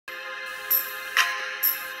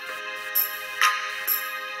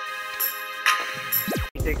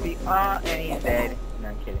360. And he's dead. No,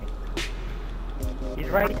 I'm kidding. He's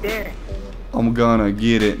right there. I'm gonna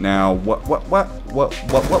get it now. What? Fuck.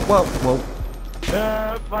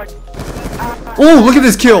 Oh, look at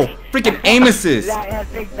this kill! Freaking aim assist! That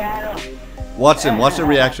epic battle. Watch him. Watch the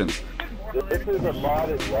reactions. This is a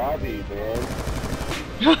modded lobby, man.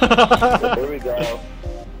 There we go.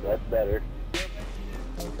 That's better.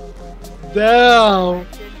 Damn.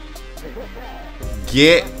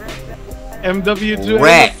 Get MW2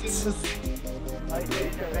 wrecked.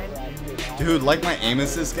 Dude, like my aim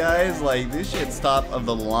assist, guys, like this shit's top of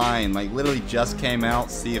the line. Like literally just came out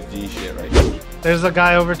CFG shit right now. There's a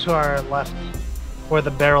guy over to our left where the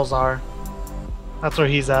barrels are. That's where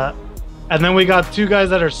he's at. And then we got two guys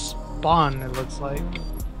that are spawned, it looks like.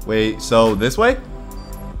 Wait, so this way?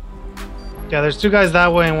 Yeah, there's two guys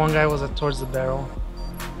that way and one guy was towards the barrel.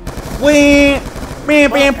 Wait,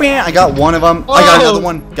 I got one of them. I got another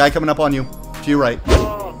one. Guy coming up on you. To your right.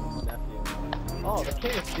 Oh, the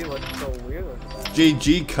KFC was so weird.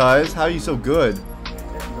 GG, cuz. How are you so good?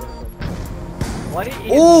 What did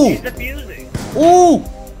you Ooh! defusing? Ooh!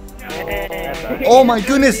 Oh my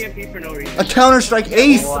goodness! A Counter-Strike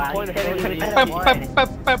ace!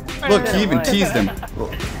 Look, he even teased him.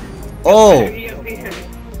 Oh!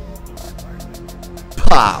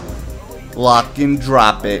 Pop! Lock and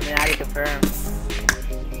drop it.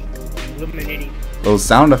 Those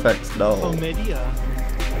sound effects, though. Chlamydia.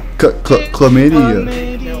 Chlamydia.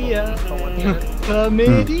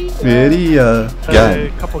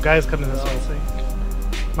 Chlamydia. A couple guys coming this way, I think.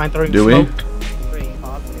 Mind throwing Do we? smoke.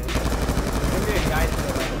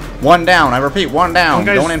 One down, I repeat, one down. One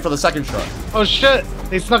guy's- Going in for the second shot. Oh shit!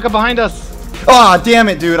 They snuck up behind us. Ah, damn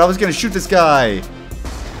it, dude. I was gonna shoot this guy.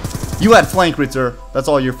 You had flank, Ritzer. That's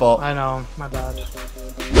all your fault. I know, my bad.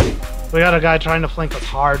 We got a guy trying to flank us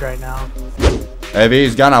hard right now. If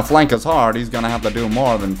he's gonna flank us hard, he's gonna have to do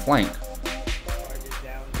more than flank.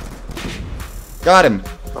 Got him.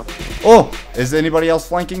 Oh, is anybody else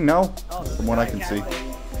flanking? No? From what I can see.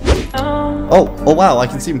 Oh wow, I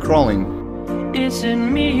can see him crawling.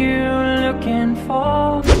 Isn't me you're looking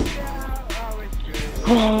for?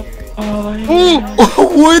 Oh,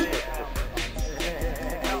 what?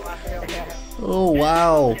 Oh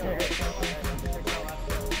wow.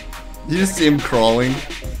 You just see him crawling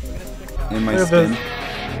in my skin.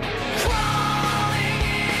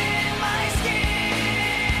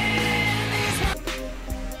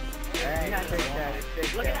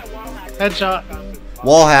 Headshot.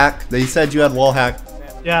 Wall hack. They said you had wall hack.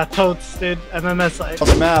 Yeah, totes, dude. And then that's like.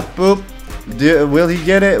 Map. Boop. Will he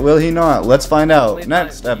get it? Will he not? Let's find out.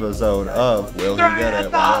 Next episode of Will He Get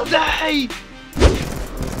It? All day.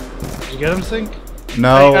 Did you get him, Sync?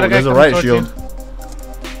 No, there's a right shield.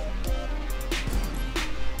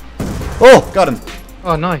 Oh, got him.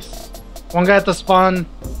 Oh, nice. One guy at the spawn.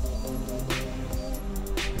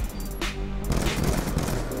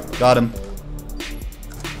 Got him.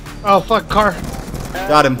 Oh, fuck, car.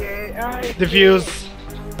 Got him. Diffuse.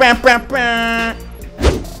 Bam, bam, bam.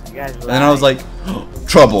 And then I was like,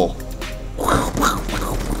 trouble.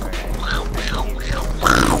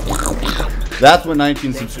 That's what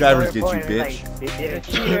 19 subscribers get you, bitch.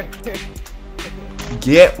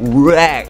 Get wrecked.